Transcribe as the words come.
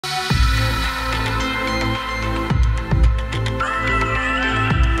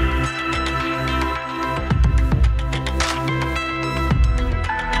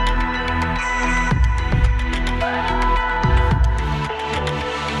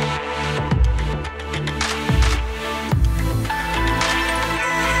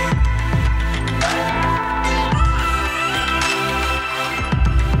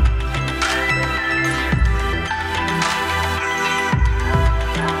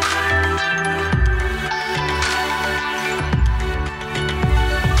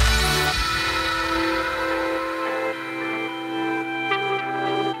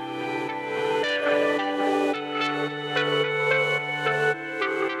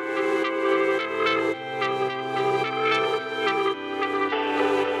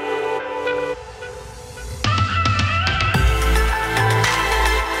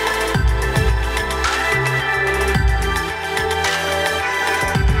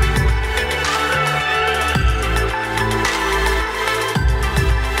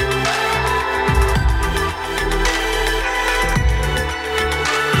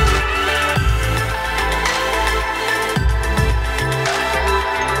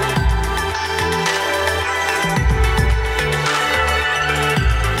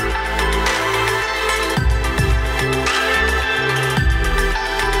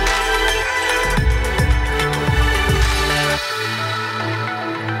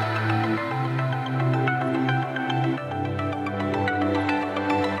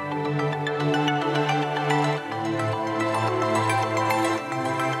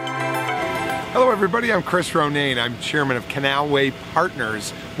everybody, I'm Chris Ronayne. I'm chairman of Canalway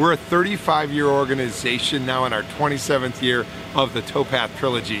Partners. We're a 35-year organization now in our 27th year of the Towpath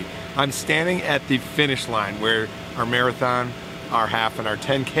Trilogy. I'm standing at the finish line where our marathon, our half, and our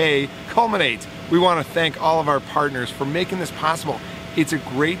 10K culminate. We want to thank all of our partners for making this possible. It's a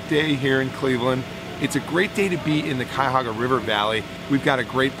great day here in Cleveland. It's a great day to be in the Cuyahoga River Valley. We've got a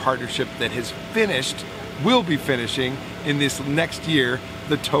great partnership that has finished, will be finishing in this next year,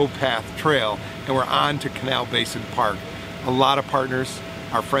 the Towpath Trail, and we're on to Canal Basin Park. A lot of partners,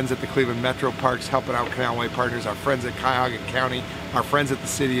 our friends at the Cleveland Metroparks helping out Canalway Partners, our friends at Cuyahoga County, our friends at the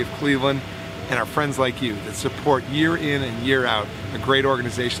City of Cleveland, and our friends like you that support year in and year out a great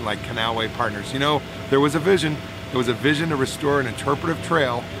organization like Canalway Partners. You know, there was a vision. There was a vision to restore an interpretive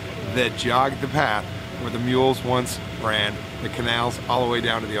trail that jogged the path where the mules once ran, the canals all the way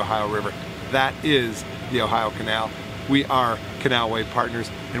down to the Ohio River. That is the Ohio Canal. We are Canalway Partners,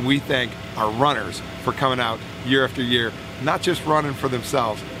 and we thank our runners for coming out year after year, not just running for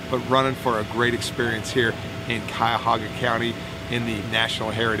themselves, but running for a great experience here in Cuyahoga County in the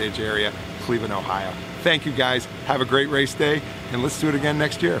National Heritage area, Cleveland, Ohio. Thank you guys. Have a great race day, and let's do it again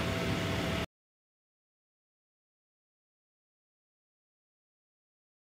next year.